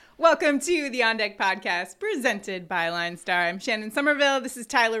Welcome to the On Deck Podcast, presented by Line Star. I'm Shannon Somerville. This is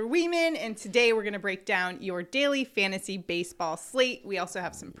Tyler Weeman, and today we're going to break down your daily fantasy baseball slate. We also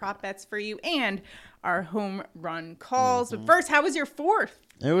have some prop bets for you and our home run calls. But first, how was your 4th?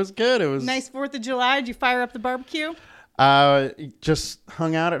 It was good. It was nice 4th of July. Did you fire up the barbecue? Just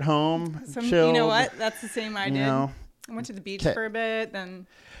hung out at home, chilled. You know what? That's the same I did. I went to the beach for a bit, then...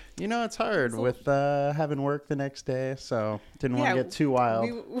 You know, it's hard with having work the next day, so didn't want to get too wild.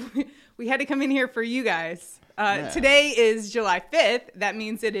 We had to come in here for you guys. Today is July 5th. That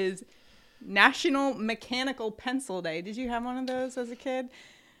means it is National Mechanical Pencil Day. Did you have one of those as a kid?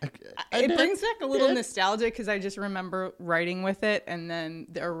 It brings back a little nostalgia because I just remember writing with it, and then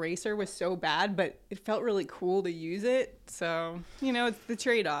the eraser was so bad, but it felt really cool to use it. So, you know, it's the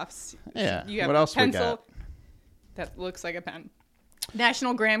trade-offs. Yeah. You have what else a pencil we got? That looks like a pen.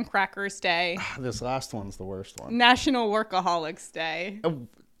 National Graham Crackers Day. This last one's the worst one. National Workaholics Day.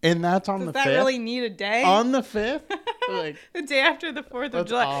 And that's on the 5th? Does that really need a day? On the 5th? Like, the day after the 4th of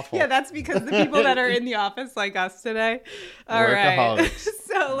July. Awful. Yeah, that's because the people that are in the office like us today. All right.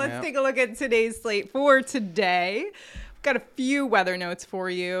 So let's take a look at today's slate for today. We've got a few weather notes for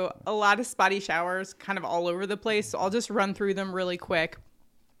you. A lot of spotty showers kind of all over the place. So I'll just run through them really quick.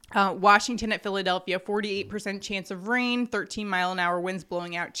 Washington at Philadelphia, 48% chance of rain, 13-mile-an-hour winds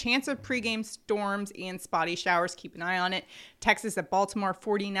blowing out, chance of pregame storms and spotty showers. Keep an eye on it. Texas at Baltimore,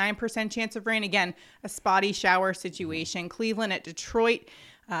 49% chance of rain. Again, a spotty shower situation. Cleveland at Detroit,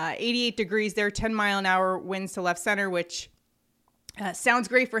 88 degrees there, 10-mile-an-hour winds to left center, which sounds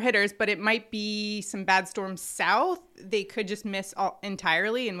great for hitters, but it might be some bad storms south. They could just miss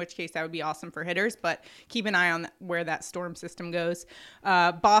entirely, in which case that would be awesome for hitters, but keep an eye on where that storm system goes.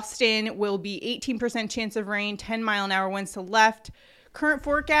 Boston will be 18% chance of rain, 10-mile-an-hour winds to left. Current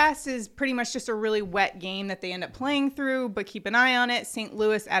forecast is pretty much just a really wet game that they end up playing through, but keep an eye on it. St.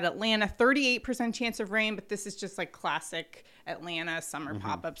 Louis at Atlanta, 38% chance of rain, but this is just like classic Atlanta summer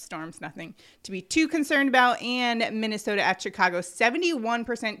pop-up storms, nothing to be too concerned about. And Minnesota at Chicago,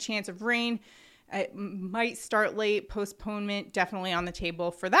 71% chance of rain. It might start late, postponement definitely on the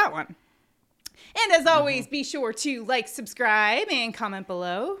table for that one. And as always, be sure to like, subscribe, and comment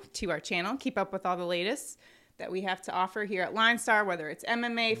below to our channel. Keep up with all the latest that we have to offer here at Line Star, whether it's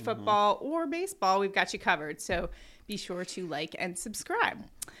MMA, football, or baseball, we've got you covered. So be sure to like and subscribe.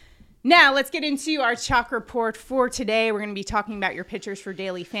 Now, let's get into our chalk report for today. We're going to be talking about your pitchers for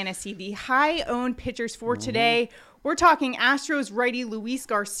daily fantasy. The high-owned pitchers for today, we're talking Astros righty Luis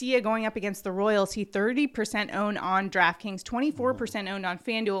Garcia going up against the Royals. He 30% owned on DraftKings, 24% owned on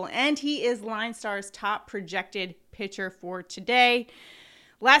FanDuel, and he is Line Star's top projected pitcher for today.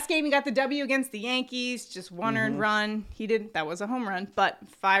 Last game, he got the W against the Yankees, just one earned run. That was a home run, but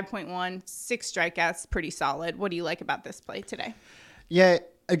 5.1, 6 strikeouts, pretty solid. What do you like about this play today? Yeah,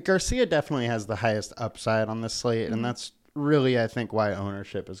 Garcia definitely has the highest upside on this slate, and that's really, I think, why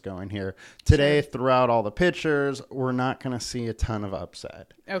ownership is going here. Today, throughout all the pitchers, we're not going to see a ton of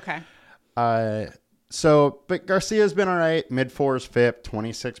upside. Okay. But Garcia's been all right. Mid-4s FIP,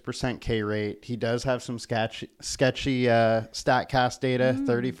 26% K rate. He does have some sketchy StatCast data,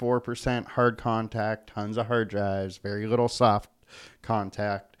 34% hard contact, tons of hard drives, very little soft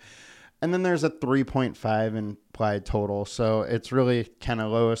contact. And then there's a 3.5 implied total. So it's really kind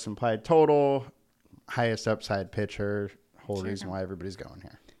of lowest implied total, highest upside pitcher, whole reason why everybody's going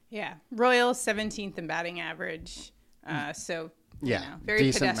here. Yeah. Royals, 17th in batting average.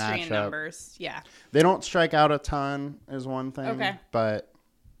 Very pedestrian matchup. Numbers. Yeah. They don't strike out a ton is one thing. Okay. But,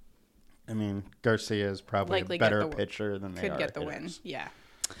 I mean, Garcia is probably Likely a better pitcher than they are. Could get the win. hitters. Yeah.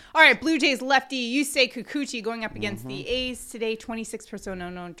 All right, Blue Jays lefty Yusei Kikuchi going up against the A's today. 26%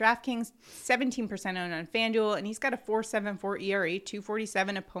 owned on DraftKings, 17% owned on FanDuel, and he's got a 4.74 ERA,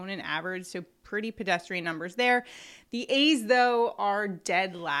 247 opponent average, so pretty pedestrian numbers there. The A's, though, are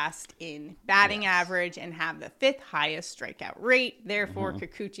dead last in batting average and have the 5th highest strikeout rate. Therefore,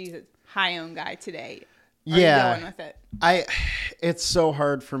 Kikuchi's a high-owned guy today. Are you going with it? It's so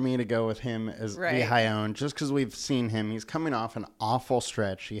hard for me to go with him as the high owned just because we've seen him. He's coming off an awful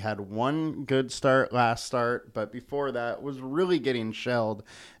stretch. He had one good start last start, but before that was really getting shelled.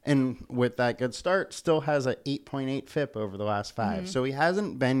 And with that good start, still has a 8.8 FIP over the last 5. So he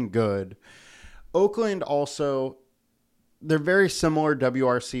hasn't been good. Oakland also, they're very similar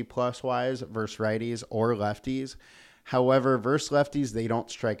WRC plus wise versus righties or lefties. However, versus lefties, they don't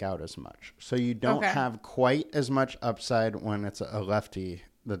strike out as much. So you don't have quite as much upside when it's a lefty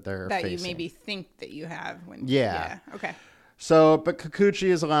that they're facing. That you maybe think that you have. Okay. So, but Kikuchi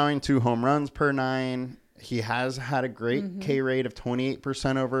is allowing 2 home runs per 9. He has had a great K rate of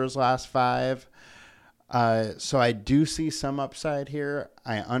 28% over his last 5. So I do see some upside here.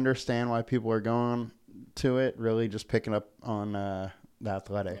 I understand why people are going to it, really just picking up on the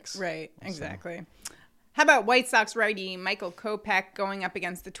Athletics. Right, exactly. So. How about White Sox righty Michael Kopech going up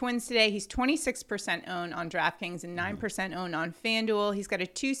against the Twins today? He's 26% owned on DraftKings and 9% owned on FanDuel. He's got a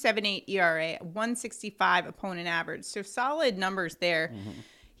 2.78 ERA, 165 opponent average. So solid numbers there. Mm-hmm.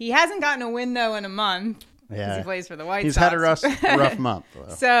 He hasn't gotten a win, though, in a month. Yeah. He plays for the White Sox. He's had a rough month,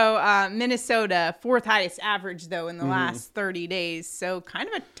 though. So, Minnesota, fourth highest average, though, in the last 30 days. So, kind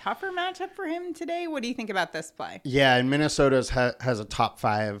of a tougher matchup for him today. What do you think about this play? Yeah, and Minnesota has a top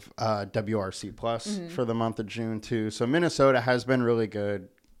 5 WRC plus for the month of June, too. So, Minnesota has been really good.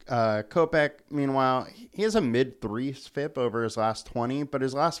 Kopech, meanwhile, he has a mid-3 FIP over his last 20, but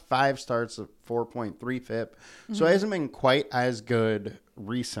his last 5 starts at 4.3 FIP. So, he hasn't been quite as good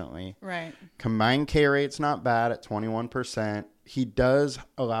recently. Right. Combined K rate's not bad at 21%. He does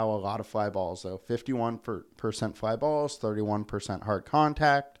allow a lot of fly balls, though. 51% fly balls, 31% hard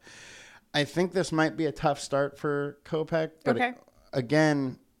contact. I think this might be a tough start for Kopech, but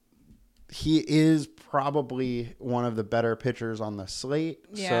again, he is probably one of the better pitchers on the slate.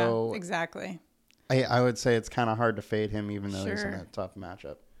 Yeah, so exactly. I would say it's kind of hard to fade him, even though he's in a tough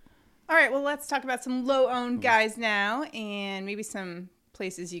matchup. All right, well, let's talk about some low-owned guys now, and maybe some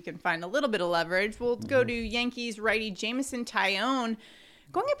places you can find a little bit of leverage. We'll go to Yankees righty Jameson Taillon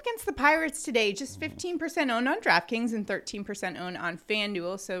going up against the Pirates today. Just 15% owned on DraftKings and 13% owned on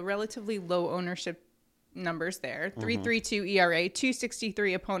FanDuel, so relatively low ownership numbers there. 3.32 ERA,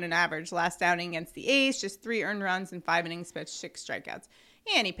 2.63 opponent average. Last outing against the A's, just 3 earned runs and 5 innings pitched, 6 strikeouts.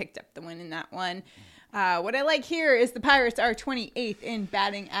 And he picked up the win in that one. What I like here is the Pirates are 28th in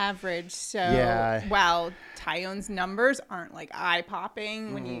batting average. So, wow, Taillon's numbers aren't like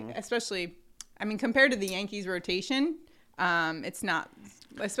eye-popping when you, especially, I mean, compared to the Yankees rotation, it's not,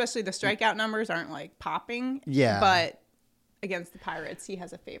 especially the strikeout numbers aren't like popping. Yeah. But against the Pirates, he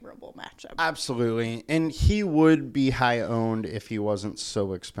has a favorable matchup. Absolutely. And he would be high owned if he wasn't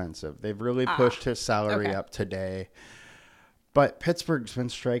so expensive. They've really pushed his salary up today. But Pittsburgh's been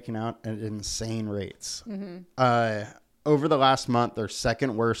striking out at insane rates. Over the last month, they're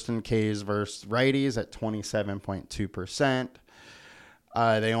second worst in Ks versus righties at 27.2%.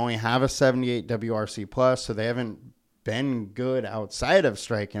 They only have a 78 WRC plus, so they haven't been good outside of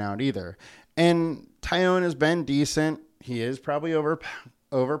striking out either. And Taillon has been decent. He is probably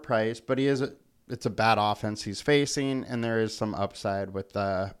overpriced, but it's a bad offense he's facing, and there is some upside with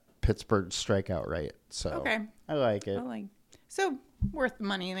Pittsburgh's strikeout rate. So I like it. So worth the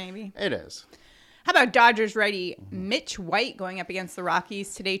money, maybe. It is. How about Dodgers righty Mitch White going up against the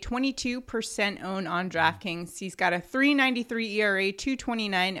Rockies today? 22% owned on DraftKings. He's got a 3.93 ERA,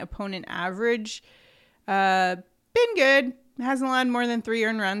 2.29 opponent average. Been good. Hasn't allowed more than 3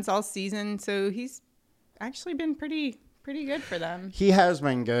 earned runs all season, so he's actually been pretty good for them. He has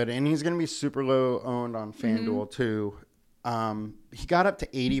been good, and he's going to be super low owned on FanDuel too. He got up to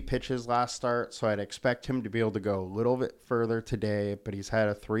 80 pitches last start, so I'd expect him to be able to go a little bit further today, but he's had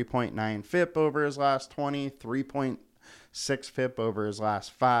a 3.9 FIP over his last 20, 3.6 FIP over his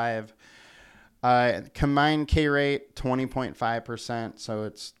last 5. Combined K rate, 20.5%, so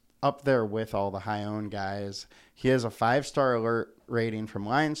it's up there with all the high-owned guys. He has a 5-star alert rating from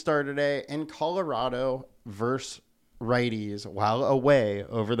Line Star today, and Colorado versus righties while away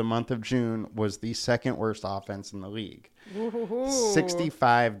over the month of June was the second worst offense in the league. Ooh.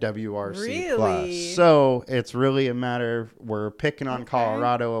 65 WRC really? plus. So it's really a matter of we're picking on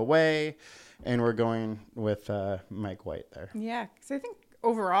Colorado away, and we're going with Mike White there. Yeah, because I think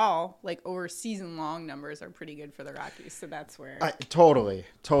overall, like over season long numbers are pretty good for the Rockies. So that's where totally.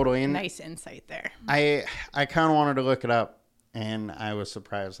 And nice insight there. I kind of wanted to look it up, and I was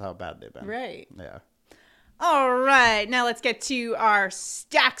surprised how bad they've been. Right. Yeah. All right, now let's get to our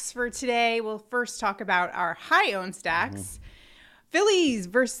stacks for today. We'll first talk about our high-owned stacks. Phillies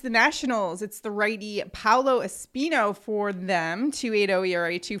versus the Nationals. It's the righty Paulo Espino for them. 2.80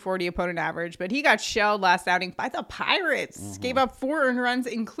 ERA, 2.40 opponent average. But he got shelled last outing by the Pirates. Gave up 4 earned runs,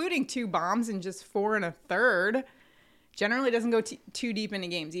 including 2 bombs in just 4 1/3. Generally doesn't go too deep into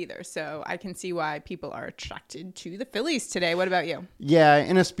games either. So I can see why people are attracted to the Phillies today. What about you? Yeah,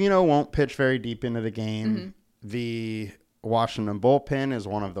 and Espino won't pitch very deep into the game. The Washington bullpen is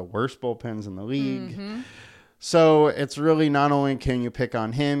one of the worst bullpens in the league. So it's really not only can you pick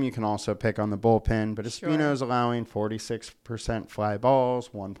on him, you can also pick on the bullpen. But Espino's allowing 46% fly balls,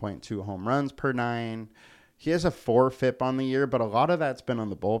 1.2 home runs per 9. He has a 4 FIP on the year, but a lot of that's been on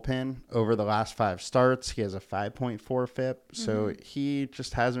the bullpen. Over the last 5 starts, he has a 5.4 FIP. So he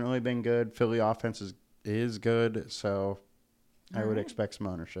just hasn't really been good. Philly offense is good, so I would expect some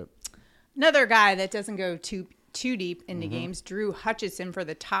ownership. Another guy that doesn't go too deep into games, Drew Hutchison for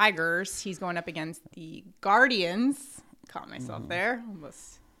the Tigers. He's going up against the Guardians. Caught myself there.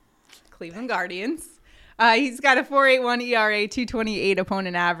 Almost Cleveland Guardians. He's got a 4.81 ERA, 2.28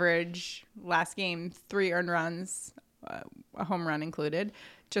 opponent average. Last game, 3 earned runs, a home run included.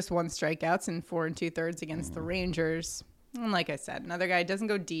 Just 1 strikeouts and 4 2/3 against the Rangers. And like I said, another guy doesn't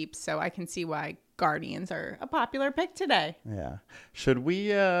go deep, so I can see why Guardians are a popular pick today. Yeah. Should we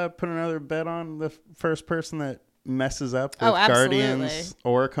put another bet on the first person that messes up with Guardians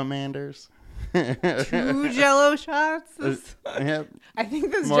or Commanders? 2 Jello shots? Yep. I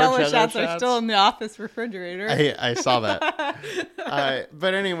think those Jello shots are still in the office refrigerator. I saw that.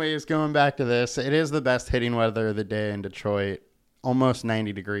 But anyways, going back to this, it is the best hitting weather of the day in Detroit. Almost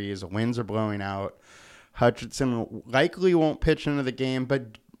 90 degrees. Winds are blowing out. Hutchinson likely won't pitch into the game,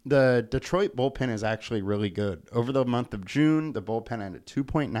 but the Detroit bullpen is actually really good. Over the month of June, the bullpen had a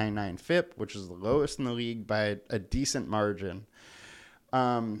 2.99 FIP, which is the lowest in the league by a decent margin.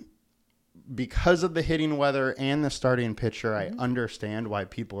 Because of the hitting weather and the starting pitcher, I understand why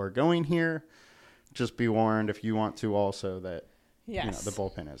people are going here. Just be warned if you want to also that the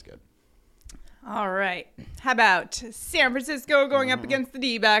bullpen is good. All right. How about San Francisco going up against the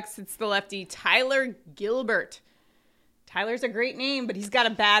D-backs? It's the lefty Tyler Gilbert. Tyler's a great name, but he's got a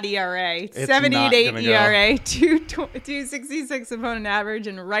bad ERA. 7.88 ERA, 2.66 opponent average,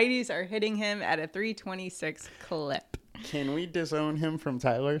 and righties are hitting him at a 3.26 clip. Can we disown him from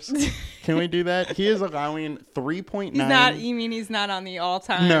Tyler's? Can we do that? He is allowing 3.9. You mean he's not on the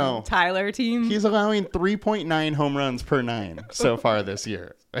all-time Tyler team? He's allowing 3.9 home runs per 9 so far this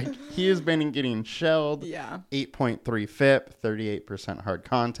year. Like, he has been getting shelled. Yeah. 8.3 FIP, 38% hard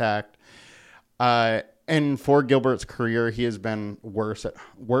contact. And for Gilbert's career, he has been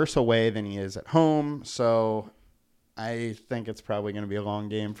worse away than he is at home. So I think it's probably going to be a long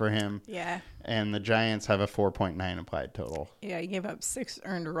game for him. Yeah. And the Giants have a 4.9 applied total. Yeah, he gave up 6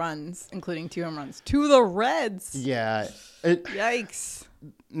 earned runs, including 2 home runs, to the Reds. Yeah. Yikes.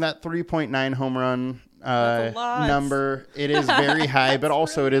 That 3.9 home run number, it is very high, but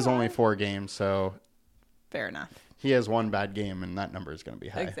also it is only 4 games. So fair enough. He has 1 bad game, and that number is going to be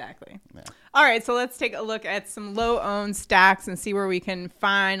high. Exactly. Yeah. All right, so let's take a look at some low-owned stacks and see where we can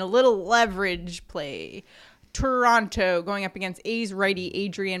find a little leverage play. Toronto going up against A's righty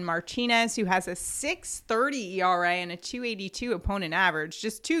Adrian Martinez, who has a 6.30 ERA and a 2.82 opponent average.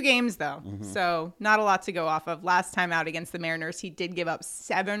 Just 2 games, though, so not a lot to go off of. Last time out against the Mariners, he did give up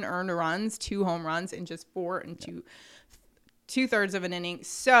 7 earned runs, 2 home runs, in just 4 2/3 of an inning.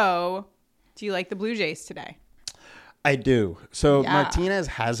 So do you like the Blue Jays today? I do. So Martinez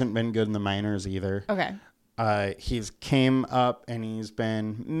hasn't been good in the minors either. Okay. He's came up and he's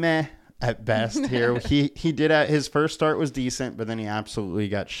been meh at best here. He did his first start was decent, but then he absolutely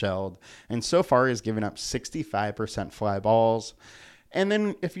got shelled. And so far he's given up 65% fly balls. And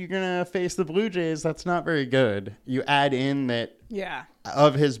then if you're going to face the Blue Jays, that's not very good. You add in that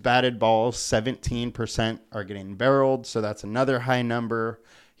of his batted balls, 17% are getting barreled. So that's another high number.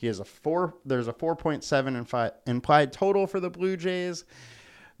 He has there's a 4.7 implied total for the Blue Jays.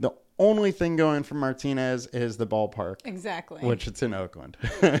 The only thing going for Martinez is the ballpark. Exactly. Which it's in Oakland.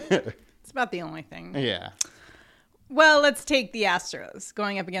 It's about the only thing. Yeah. Well, let's take the Astros.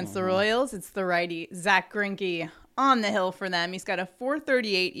 Going up against the Royals, it's the righty Zach Greinke on the hill for them. He's got a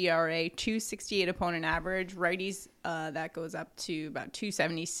 4.38 ERA, 2.68 opponent average. Righties, that goes up to about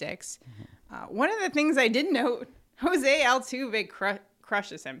 2.76. One of the things I did note, Jose Altuve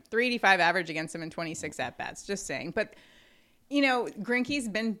crushes him. 3.85 average against him in 26 at-bats. Just saying. But, Greinke's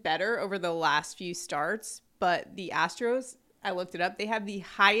been better over the last few starts. But the Astros, I looked it up, they have the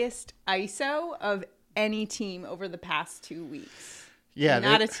highest ISO of any team over the past 2 weeks. Yeah.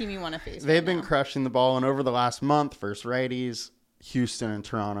 Not a team you want to face. They've been crushing the ball. And over the last month, versus righties, Houston and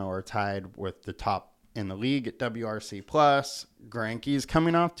Toronto are tied with the top in the league at WRC+. Greinke's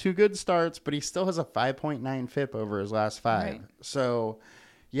coming off 2 good starts, but he still has a 5.9 FIP over his last 5. Right. So,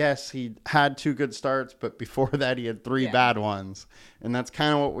 yes, he had 2 good starts, but before that he had 3 bad ones. And that's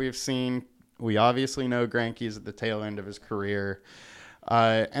kind of what we've seen. We obviously know Greinke's at the tail end of his career.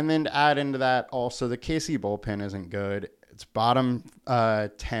 And then to add into that, also the KC bullpen isn't good. It's bottom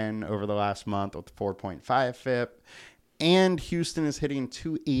 10 over the last month with 4.5 FIP. And Houston is hitting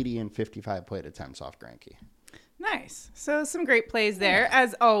 280 and 55 plate attempts off Greinke. Nice. So some great plays there.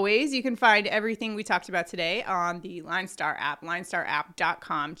 As always, you can find everything we talked about today on the LineStar app,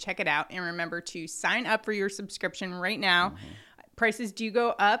 linestarapp.com. Check it out. And remember to sign up for your subscription right now. Prices do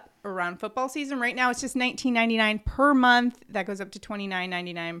go up around football season. Right now, it's just $19.99 per month. That goes up to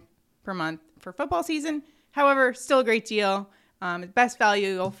 $29.99 per month for football season. However, still a great deal. Best value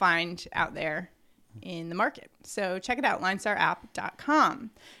you'll find out there in the market. So check it out,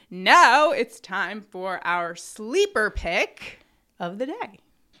 linestarapp.com. Now it's time for our sleeper pick of the day.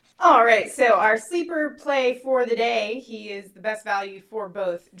 All right, so our sleeper play for the day, he is the best value for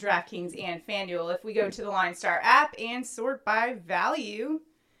both DraftKings and FanDuel. If we go to the LineStar app and sort by value,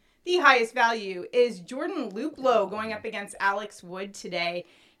 the highest value is Jordan Luplow going up against Alex Wood today.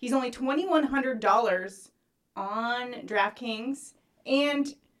 He's only $2,100 on DraftKings.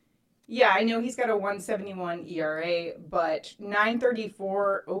 And yeah, I know he's got a 171 ERA, but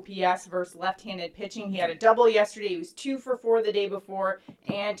 934 OPS versus left-handed pitching. He had a double yesterday. He was 2 for 4 the day before,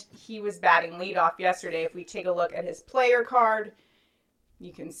 and he was batting leadoff yesterday. If we take a look at his player card,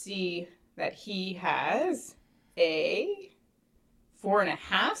 you can see that he has a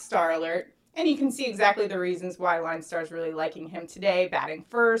 4.5-star alert, and you can see exactly the reasons why LineStar is really liking him today. Batting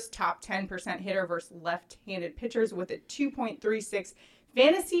first, top 10% hitter versus left-handed pitchers with a 2.36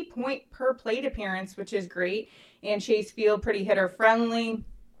 fantasy point per plate appearance, which is great. And Chase Field, pretty hitter friendly.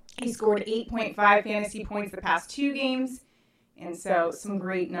 He scored 8.5 fantasy points the past 2 games. And so some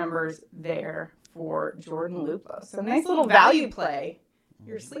great numbers there for Jordan Luplow. So nice little value play.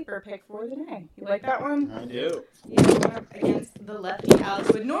 Your sleeper pick for the day. You like that one? I do. Yeah, going up against the lefty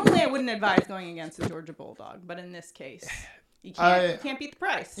Alex Wood. Normally I wouldn't advise going against the Georgia Bulldog, but in this case, you can't beat the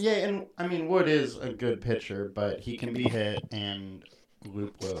price. Yeah, and I mean, Wood is a good pitcher, but he can be hit, and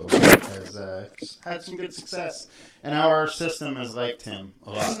Luplow has had some good success, and our system has liked him a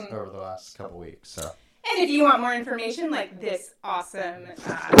lot over the last couple weeks. So, and if you want more information like this awesome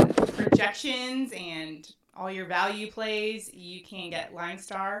projections and all your value plays, you can get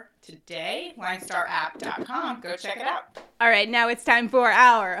LineStar today, linestarapp.com. Go check it out. All right, now it's time for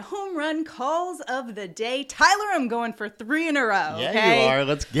our home run calls of the day. Tyler, I'm going for 3 in a row. Yeah, okay? You are.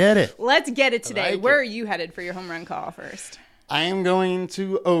 Let's get it. Let's get it today. Where are you headed for your home run call first? I am going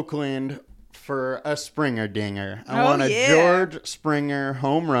to Oakland for a Springer dinger. I want a George Springer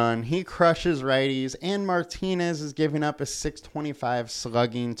home run. He crushes righties, and Martinez is giving up a .625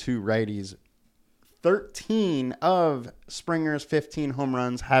 slugging to righties. 13 of Springer's 15 home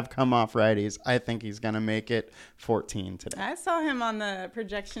runs have come off righties. I think he's going to make it 14 today. I saw him on the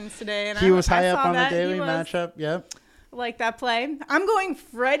projections today. And he was high up on the daily matchup. Yep. Like that play. I'm going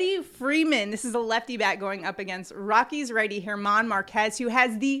Freddie Freeman. This is a lefty bat going up against Rockies righty German Marquez, who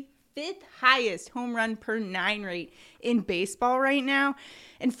has the 5th highest home run per 9 rate in baseball right now.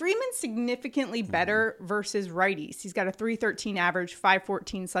 And Freeman's significantly better versus righties. He's got a .313 average,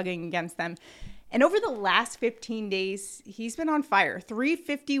 .514 slugging against them. And over the last 15 days, he's been on fire.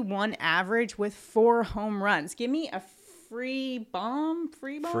 .351 average with 4 home runs. Give me a free bomb?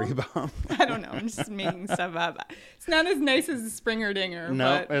 I don't know. I'm just making stuff up. It's not as nice as a Springer dinger.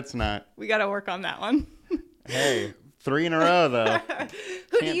 No, it's not. We got to work on that one. Hey, 3 in a row, though.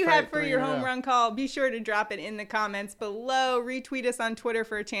 Who do you have for your home run call? Be sure to drop it in the comments below. Retweet us on Twitter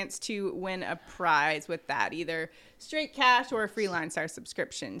for a chance to win a prize with that, either straight cash or a free LineStar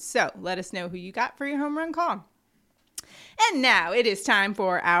subscription. So let us know who you got for your home run call. And now it is time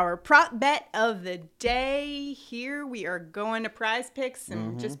for our prop bet of the day. Here we are going to Prize Picks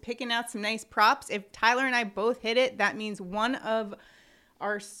and just picking out some nice props. If Tyler and I both hit it, that means one of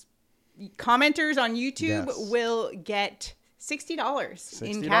our commenters on YouTube will get $60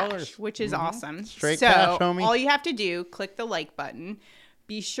 in cash, which is awesome. Straight cash, homie. All you have to do, click the like button.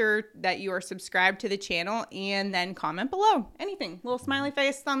 Be sure that you are subscribed to the channel and then comment below. Anything. Little smiley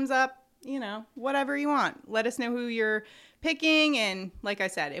face, thumbs up. You know, whatever you want. Let us know who you're picking. And like I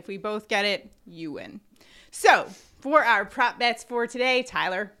said, if we both get it, you win. So for our prop bets for today,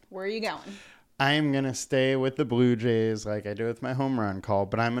 Tyler, where are you going? I am going to stay with the Blue Jays like I do with my home run call,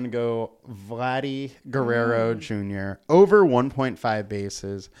 but I'm going to go Vladdy Guerrero Jr. over 1.5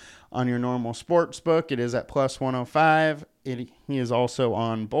 bases. On your normal sports book, it is at plus 105. He is also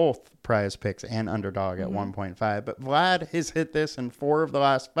on both Prize Picks and Underdog at 1.5. But Vlad has hit this in 4 of the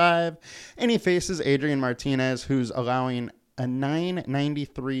last 5. And he faces Adrian Martinez, who's allowing a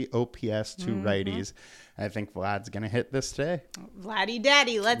 993 OPS to righties. I think Vlad's going to hit this today. Vladdy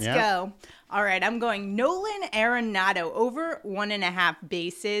Daddy, let's go. All right, I'm going Nolan Arenado over 1.5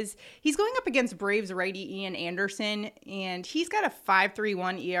 bases. He's going up against Braves righty Ian Anderson, and he's got a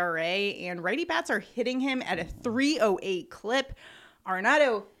 5.31 ERA, and righty bats are hitting him at a 3.08 clip.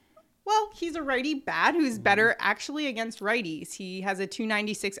 Arenado, well, he's a righty bat who's better actually against righties. He has a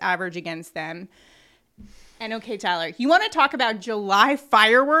 296 average against them. And okay, Tyler, you want to talk about July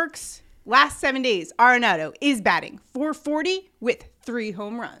fireworks? Last 7 days, Arenado is batting .440 with 3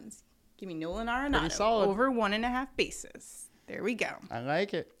 home runs. Give me Nolan Arenado over 1.5 bases. There we go. I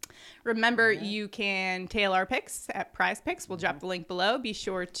like it. Remember, you can tail our picks at Prize Picks. We'll drop the link below. Be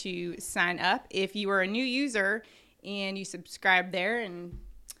sure to sign up. If you are a new user and you subscribe there and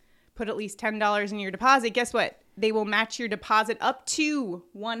put at least $10 in your deposit, guess what? They will match your deposit up to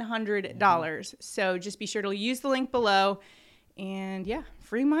 $100. So just be sure to use the link below. And yeah,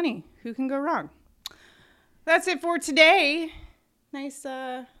 free money. Who can go wrong? That's it for today. Nice,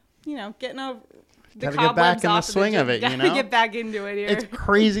 getting over the cobwebs. Gotta get back in the swing of it, Gotta get back into it here. It's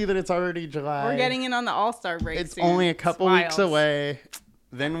crazy that it's already July. We're getting in on the All-Star break It's soon. only a couple weeks away.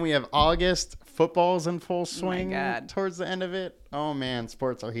 Then we have August. Football's in full swing towards the end of it. Oh, man.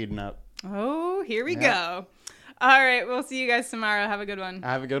 Sports are heating up. Oh, here we go. All right. We'll see you guys tomorrow. Have a good one.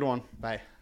 Have a good one. Bye.